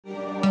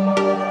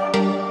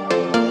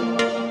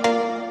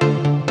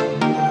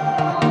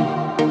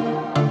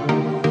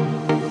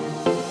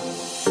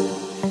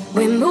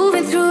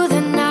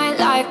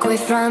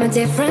I'm a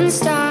different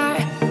star,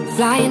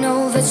 flying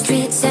over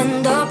streets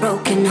and our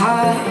broken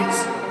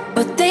hearts.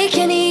 But they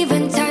can't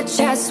even touch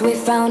us, we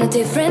found a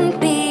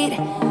different beat.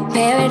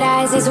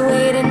 Paradise is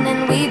waiting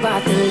and we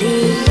bought the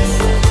leaves.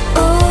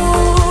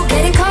 Oh,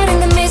 getting caught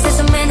in the mist, there's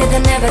so many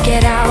that never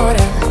get out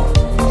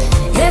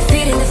of. They're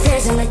feeding the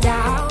fears and the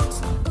doubts.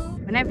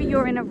 Whenever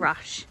you're in a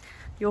rush,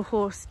 your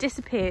horse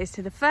disappears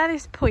to the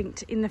furthest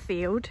point in the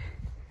field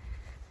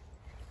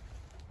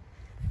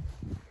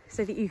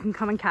so that you can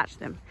come and catch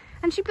them.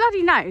 And she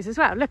bloody knows as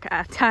well. Look at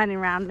her turning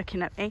around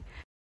looking at me.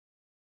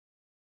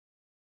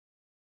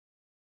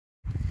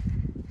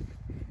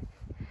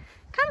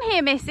 Come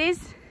here,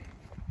 missus.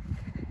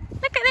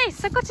 Look at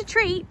this, I've got a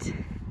treat.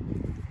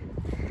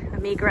 A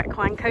meagre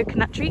equine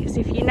coconut treats,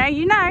 if you know,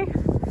 you know.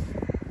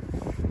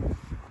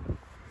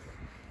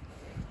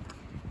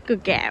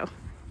 Good girl.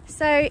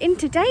 So in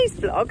today's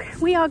vlog,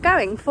 we are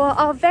going for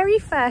our very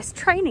first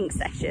training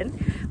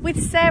session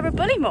with Sarah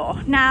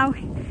Bullimore. Now,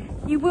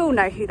 you will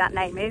know who that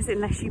name is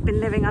unless you've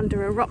been living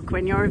under a rock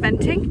when you're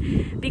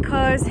eventing,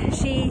 because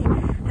she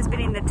has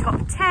been in the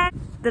top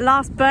 10, the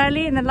last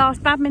Burley and the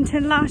last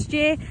Badminton last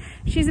year.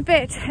 She's a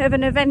bit of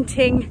an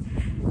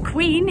eventing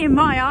queen in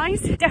my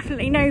eyes.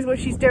 Definitely knows what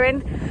she's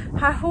doing.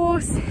 Her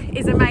horse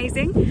is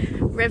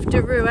amazing, Rev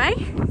de Roue.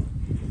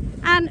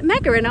 And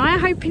Mega and I are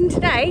hoping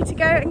today to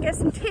go and get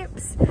some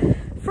tips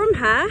from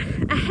her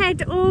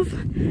ahead of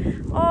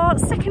our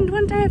second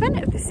one-day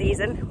event of the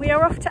season. We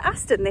are off to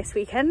Aston this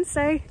weekend,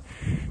 so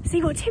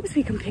see what tips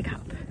we can pick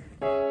up.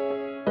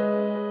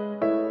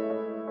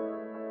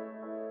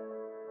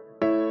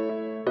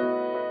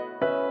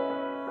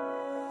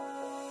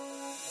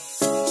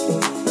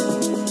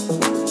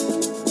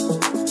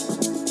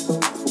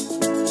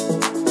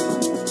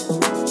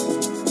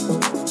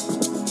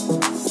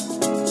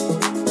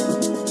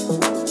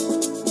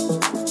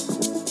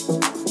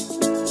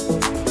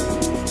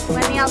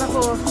 Other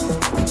horse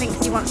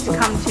thinks he wants to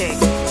come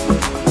too.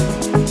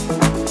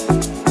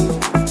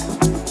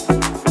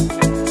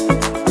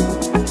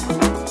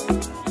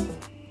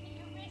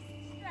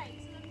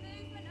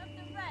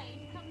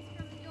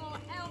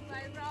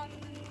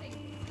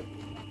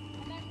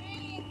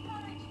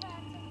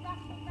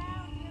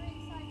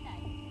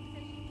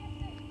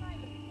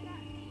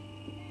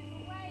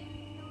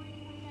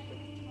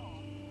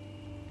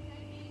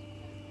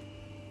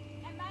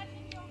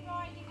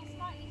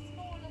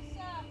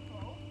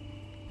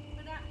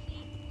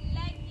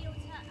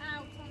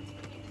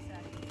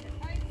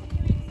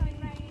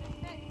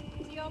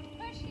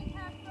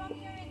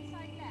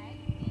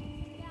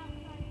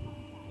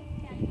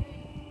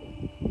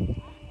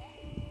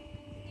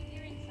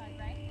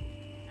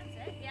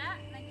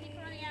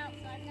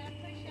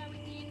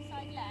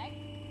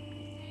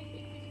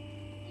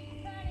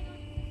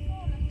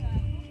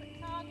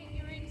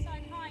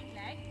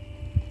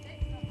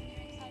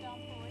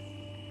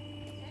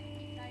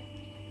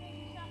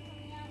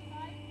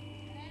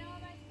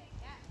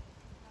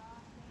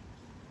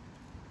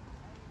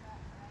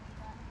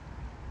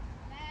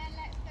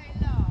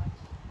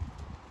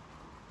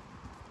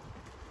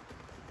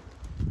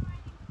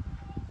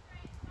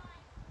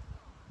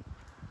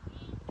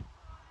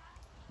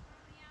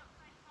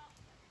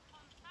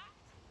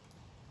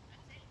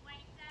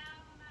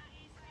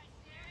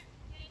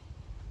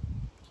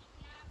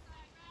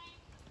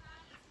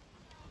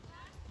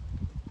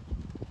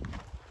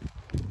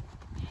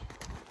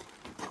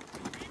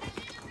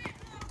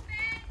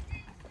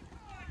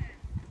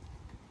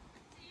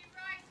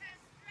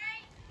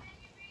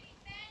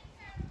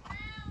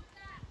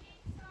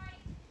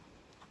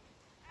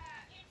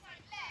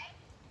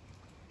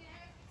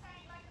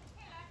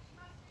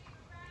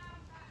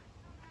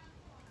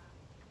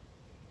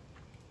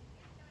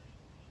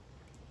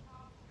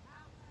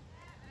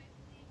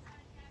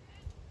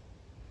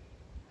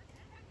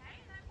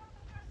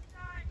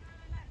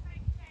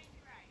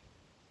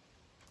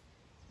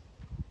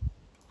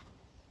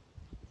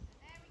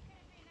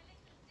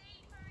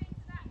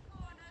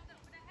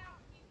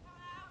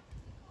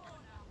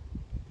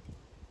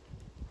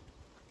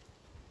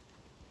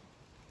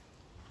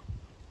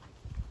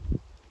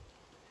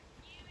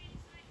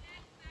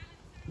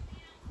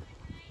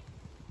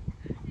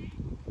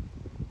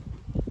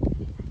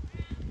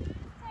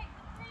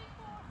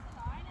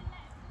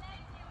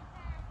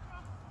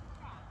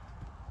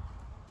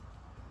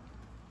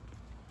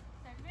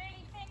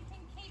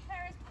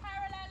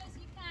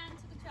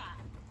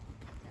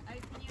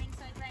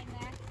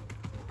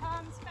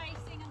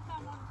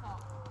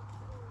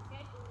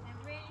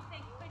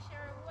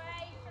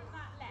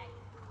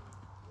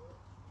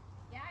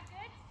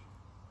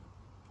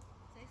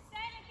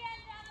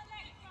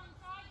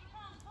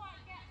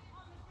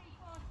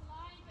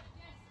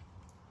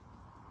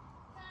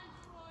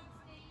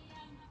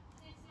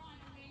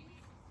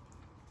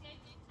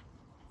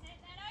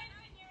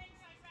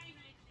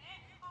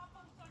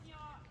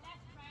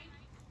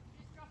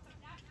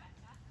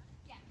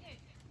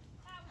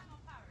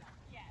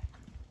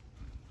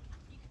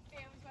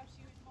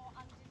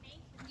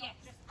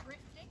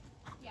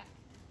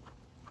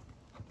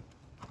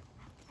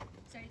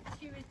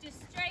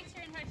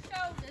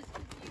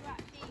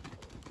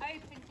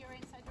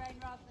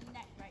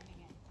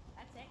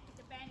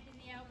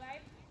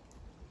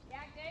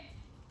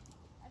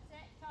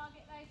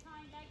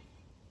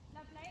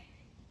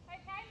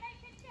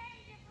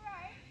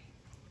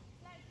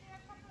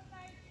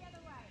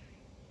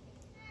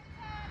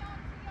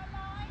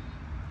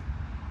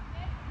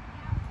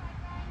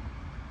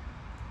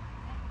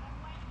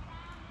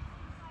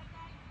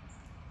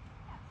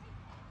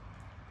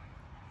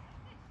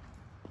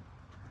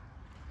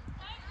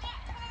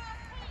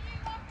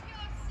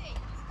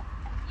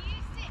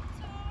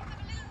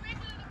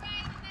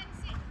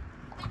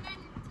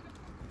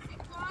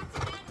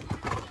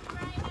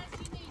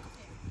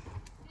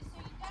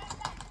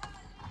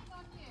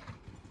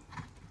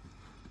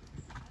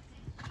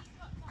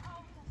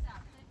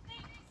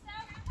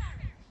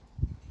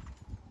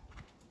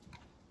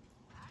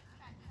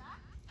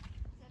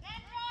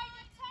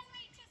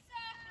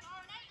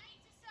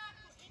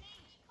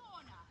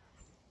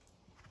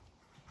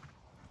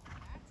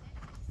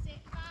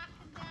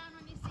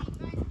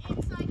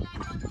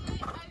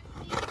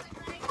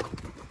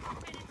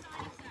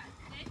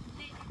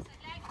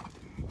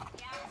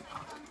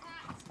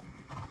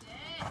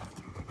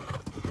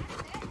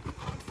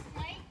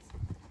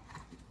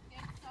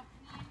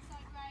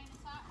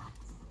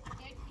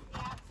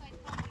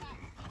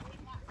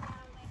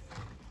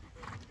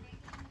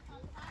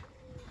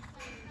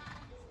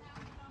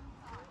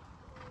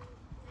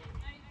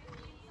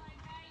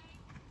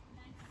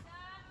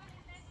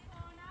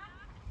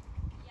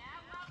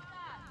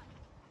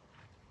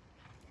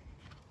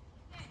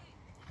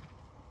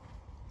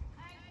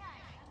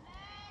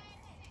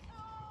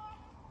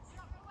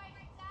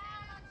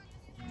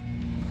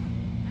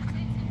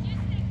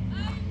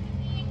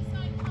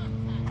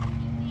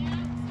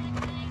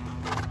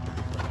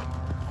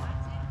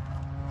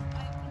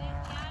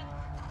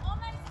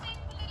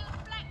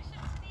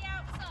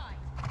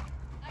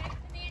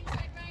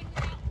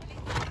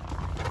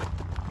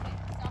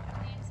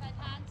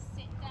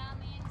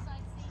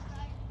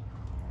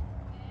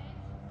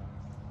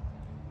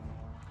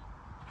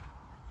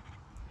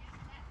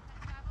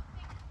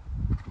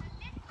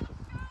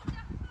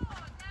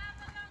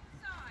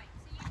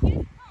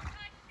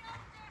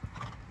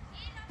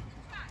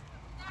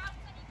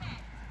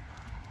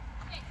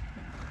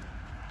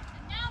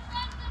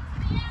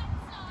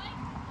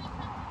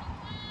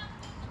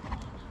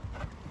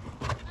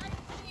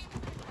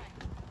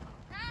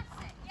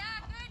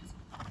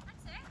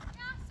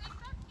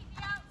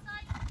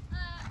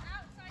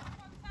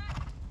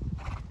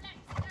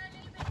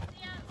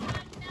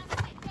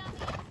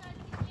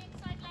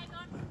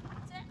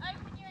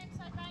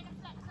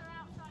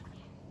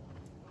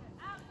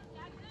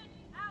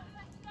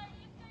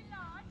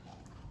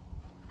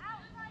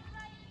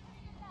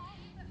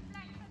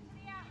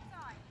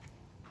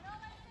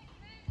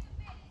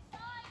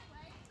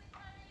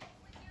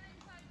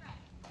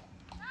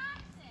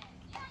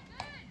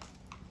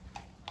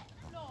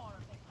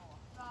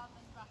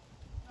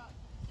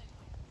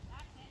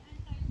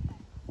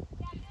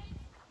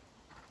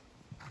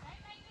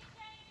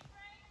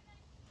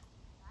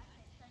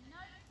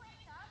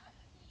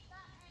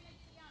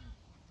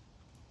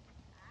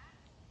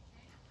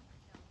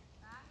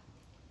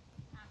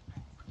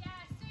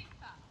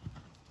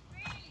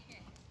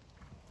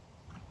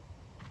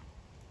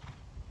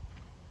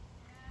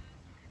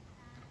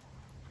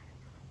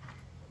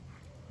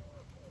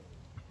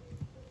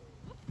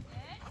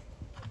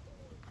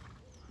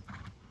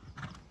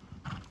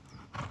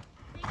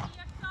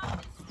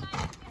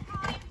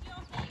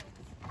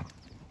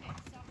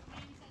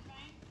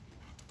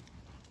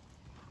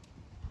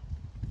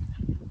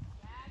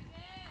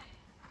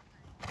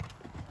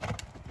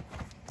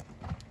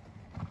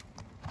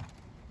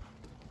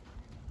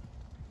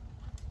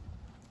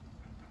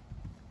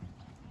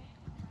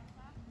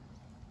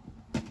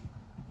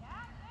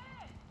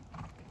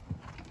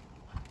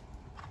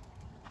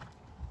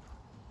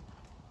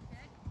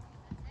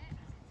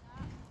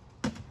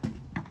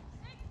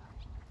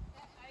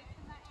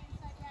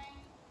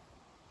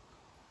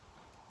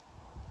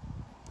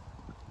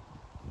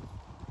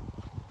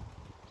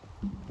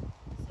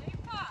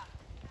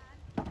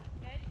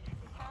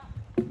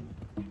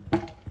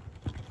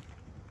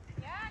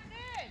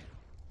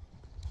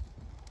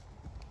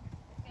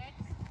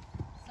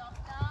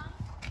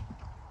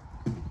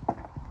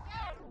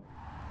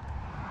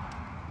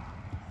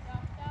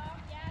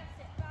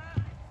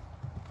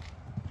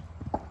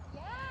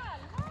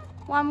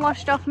 One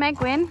washed off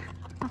Megwin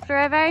after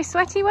a very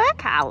sweaty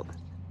workout.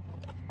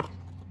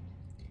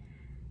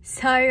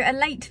 So a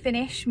late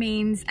finish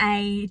means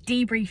a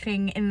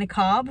debriefing in the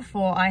car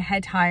before I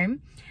head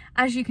home.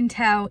 As you can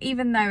tell,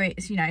 even though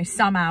it's, you know,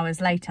 some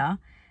hours later,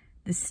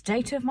 the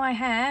state of my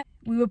hair.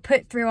 We were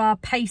put through our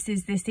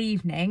paces this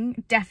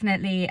evening,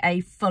 definitely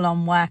a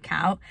full-on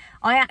workout.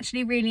 I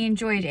actually really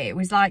enjoyed it. It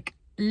was like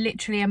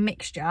literally a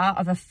mixture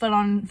of a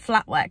full-on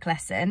flat work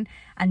lesson,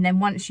 and then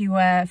once you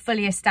were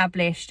fully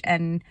established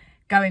and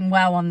going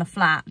well on the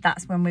flat,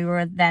 that's when we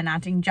were then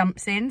adding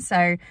jumps in.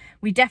 So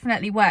we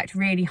definitely worked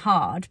really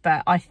hard,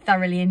 but I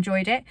thoroughly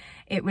enjoyed it.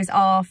 It was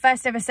our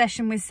first ever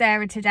session with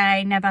Sarah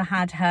today. Never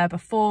had her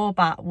before,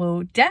 but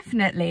we'll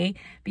definitely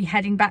be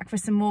heading back for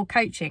some more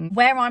coaching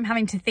where I'm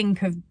having to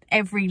think of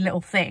every little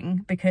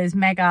thing, because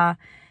Mega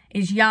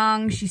is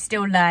young, she's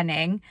still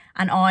learning,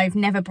 and I've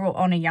never brought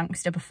on a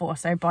youngster before,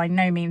 so by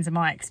no means am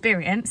I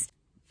experienced.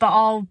 But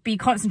I'll be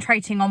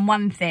concentrating on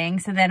one thing,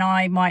 so then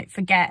I might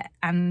forget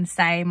and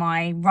say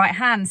my right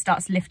hand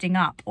starts lifting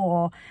up,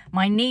 or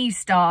my knees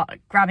start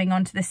grabbing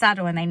onto the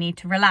saddle and they need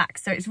to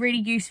relax. So it's really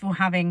useful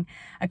having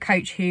a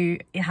coach who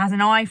has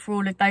an eye for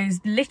all of those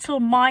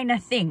little minor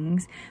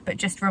things, but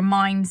just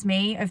reminds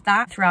me of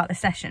that throughout the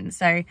session.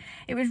 So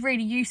it was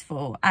really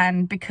useful.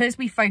 And because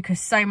we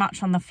focused so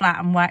much on the flat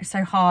and worked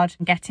so hard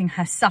getting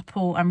her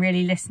supple and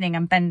really listening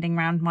and bending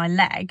around my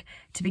leg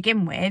to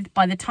begin with,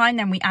 by the time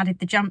then we added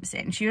the jumps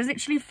in, she was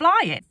literally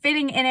flying,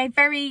 feeling in a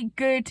very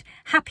good,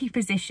 happy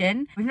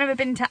position. We've never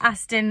been to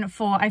Aston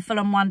for a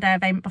full-on one-day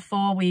event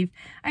before. We've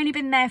only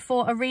been there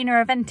for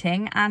arena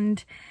eventing,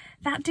 and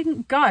that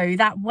didn't go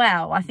that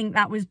well. I think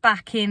that was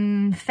back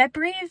in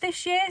February of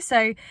this year.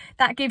 So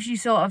that gives you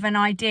sort of an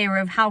idea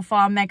of how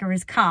far Mega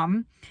has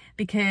come,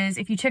 because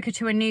if you took her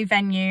to a new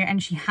venue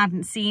and she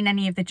hadn't seen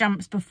any of the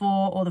jumps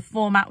before, or the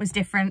format was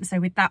different, so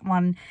with that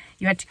one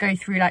you had to go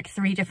through like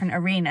 3 different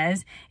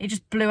arenas, it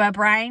just blew her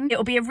brain.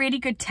 It'll be a really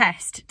good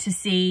test to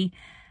see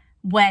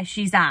where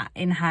she's at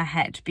in her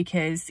head,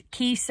 because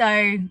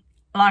Kiso,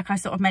 like I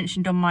sort of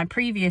mentioned on my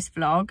previous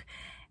vlog,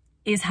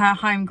 is her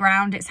home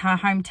ground, it's her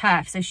home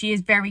turf, so she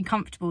is very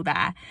comfortable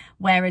there.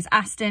 Whereas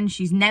Aston,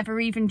 she's never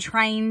even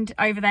trained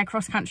over their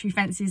cross-country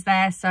fences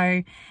there,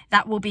 so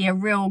that will be a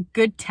real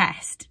good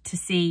test to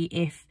see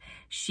if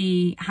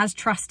she has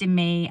trust in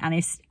me and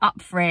is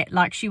up for it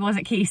like she was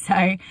at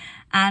Kiso,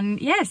 and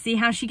yeah, see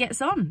how she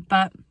gets on.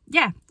 But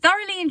yeah,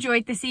 thoroughly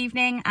enjoyed this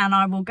evening, and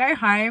I will go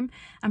home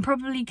and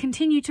probably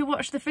continue to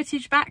watch the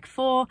footage back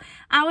for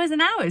hours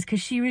and hours,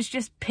 because she was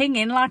just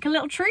pinging like a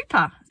little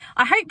trooper.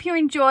 I hope you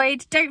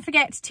enjoyed. Don't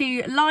forget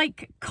to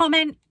like,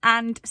 comment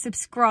and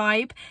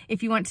subscribe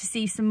if you want to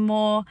see some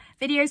more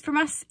videos from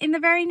us in the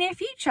very near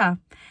future.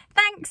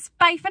 Thanks,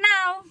 bye for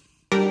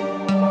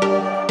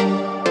now.